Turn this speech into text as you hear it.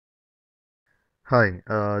Hi,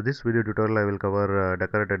 this video tutorial I will cover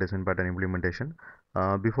Decorator Design Pattern implementation.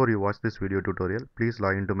 Before you watch this video tutorial, please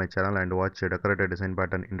log into my channel and watch Decorator Design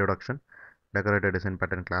Pattern Introduction, Decorator Design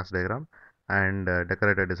Pattern Class Diagram, and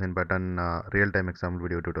Decorator Design Pattern Real-Time Example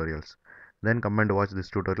video tutorials. Then come and watch this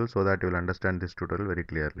tutorial so that you will understand this tutorial very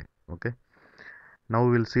clearly. Okay. Now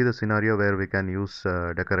we will see the scenario where we can use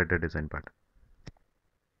Decorator Design Pattern.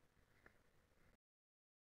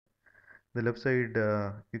 The left side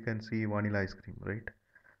you can see vanilla ice cream, right?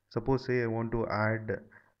 Suppose say I want to add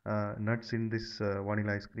nuts in this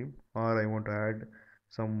vanilla ice cream, or I want to add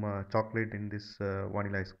some chocolate in this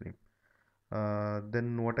vanilla ice cream.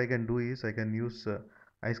 Then what I can do is I can use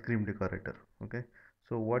ice cream decorator. Okay.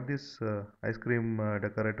 So what this ice cream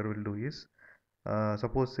decorator will do is,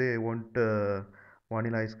 suppose say I want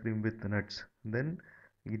vanilla ice cream with nuts, then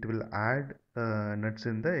it will add nuts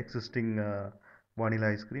in the existing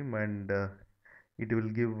vanilla ice cream, and it will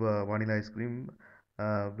give vanilla ice cream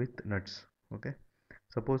with nuts. Okay.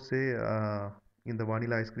 Suppose say in the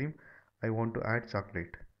vanilla ice cream I want to add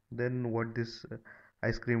chocolate, then what this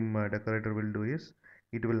ice cream decorator will do is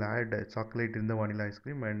it will add chocolate in the vanilla ice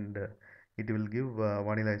cream, and it will give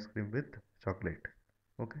vanilla ice cream with chocolate.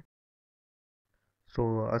 Okay.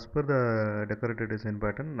 So as per the decorator design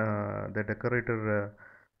pattern, the decorator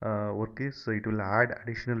work is it will add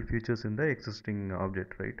additional features in the existing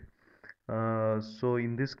object, right? So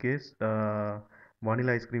in this case,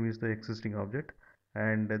 vanilla ice cream is the existing object,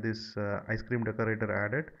 and this ice cream decorator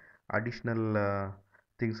added additional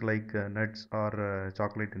things like nuts or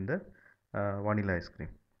chocolate in the vanilla ice cream,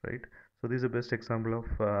 right? So this is the best example of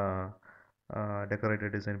decorator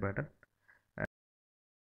design pattern.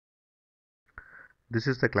 This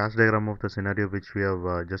is the class diagram of the scenario which we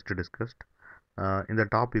have just discussed. In the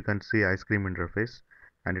top, you can see ice cream interface,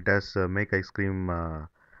 and it has make ice cream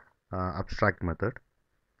abstract method.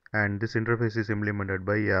 And this interface is implemented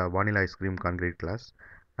by vanilla ice cream concrete class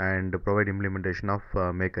and provide implementation of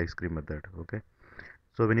make ice cream method. Okay.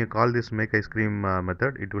 So when you call this make ice cream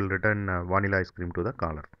method, it will return vanilla ice cream to the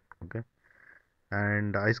caller. Okay.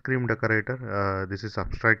 And ice cream decorator, this is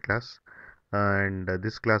abstract class, and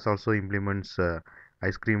this class also implements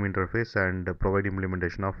ice cream interface and provide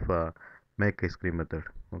implementation of make ice cream method.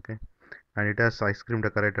 Okay. And it has ice cream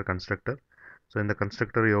decorator constructor. So in the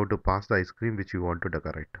constructor you have to pass the ice cream which you want to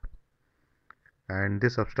decorate. And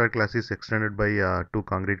this abstract class is extended by two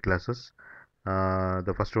concrete classes.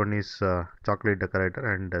 The first one is chocolate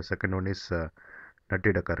decorator, and the second one is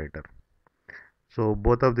nutty decorator. So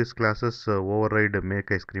both of these classes override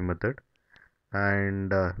make ice cream method,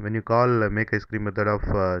 and when you call make ice cream method of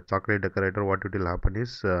chocolate decorator, what it will happen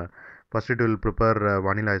is first it will prepare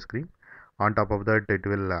vanilla ice cream. On top of that, it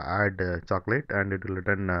will add chocolate, and it will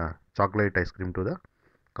return chocolate ice cream to the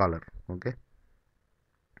caller. Okay.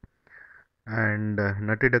 And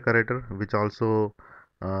nutty decorator, which also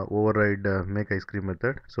override make ice cream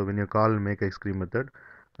method. So when you call make ice cream method,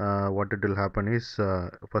 what it will happen is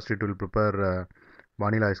first it will prepare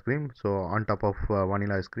vanilla ice cream. So on top of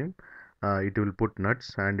vanilla ice cream, it will put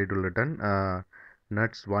nuts, and it will return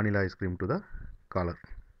nuts vanilla ice cream to the caller.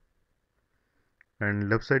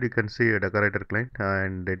 And left side you can see a decorator client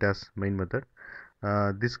and data's main method.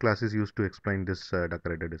 This class is used to explain this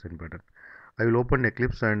decorator design pattern. I will open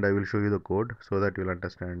Eclipse and I will show you the code so that you will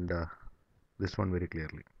understand this one very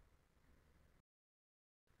clearly.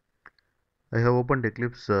 I have opened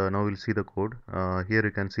Eclipse. Now we'll see the code. Here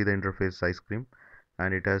you can see the interface ice cream,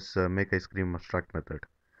 and it has make ice cream abstract method.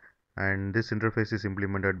 And this interface is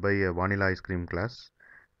implemented by a vanilla ice cream class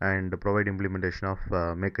and provide implementation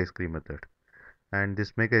of make ice cream method. And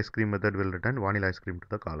this make ice cream method will return vanilla ice cream to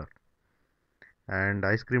the caller. And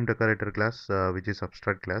ice cream decorator class, which is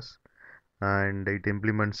abstract class, and it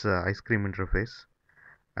implements ice cream interface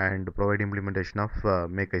and provide implementation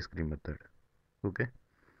of make ice cream method. Okay.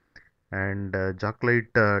 And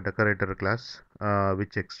chocolate decorator class,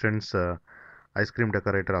 which extends ice cream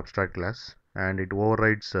decorator abstract class, and it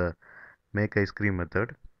overrides make ice cream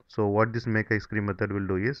method. So what this make ice cream method will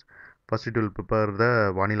do is first it will prepare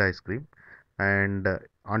the vanilla ice cream, and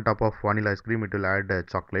on top of vanilla ice cream it will add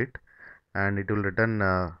chocolate, and it will return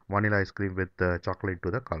vanilla ice cream with chocolate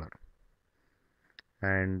to the caller.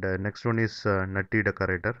 And next one is nutty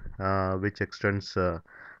decorator, which extends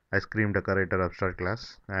ice cream decorator abstract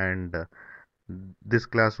class, and this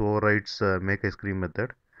class overrides make ice cream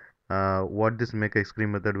method. What this make ice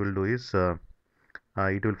cream method will do is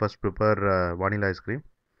it will first prepare vanilla ice cream,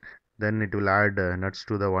 then it will add nuts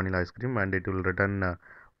to the vanilla ice cream, and it will return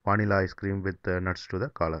vanilla ice cream with nuts to the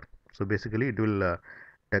caller. So basically it will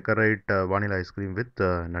decorate vanilla ice cream with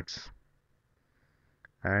nuts.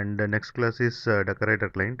 And the next class is decorator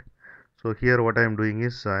client. So here what I am doing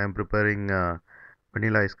is I am preparing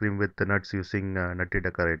vanilla ice cream with nuts using nutty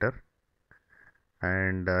decorator,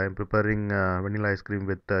 and I am preparing vanilla ice cream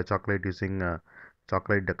with chocolate using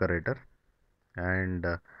chocolate decorator, and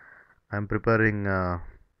I am preparing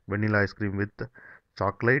vanilla ice cream with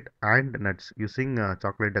chocolate and nuts using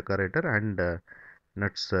chocolate decorator and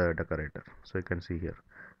nuts decorator. So you can see here.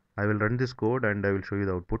 I will run this code and I will show you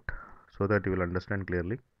the output so that you will understand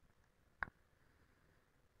clearly.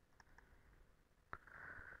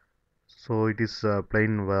 So it is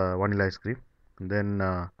plain vanilla ice cream. Then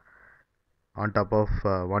on top of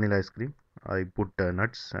vanilla ice cream, I put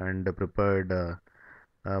nuts and prepared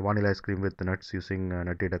vanilla ice cream with nuts using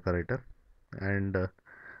nutty decorator. And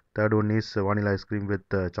third one is vanilla ice cream with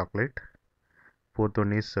chocolate. Fourth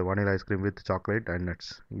one is vanilla ice cream with chocolate and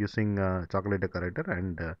nuts using chocolate decorator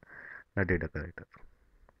and nutty decorator.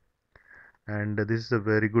 And this is a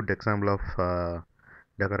very good example of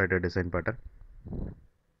decorator design pattern.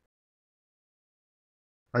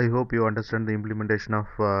 I hope you understand the implementation of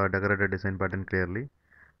decorator design pattern clearly,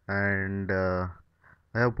 and I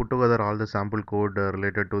have put together all the sample code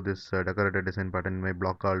related to this decorator design pattern in my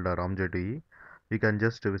blog called RAMJTE. You can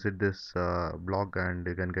just visit this blog and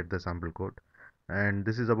you can get the sample code. And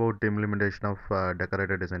this is about the implementation of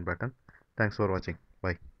decorator design pattern. Thanks for watching.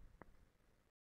 Bye.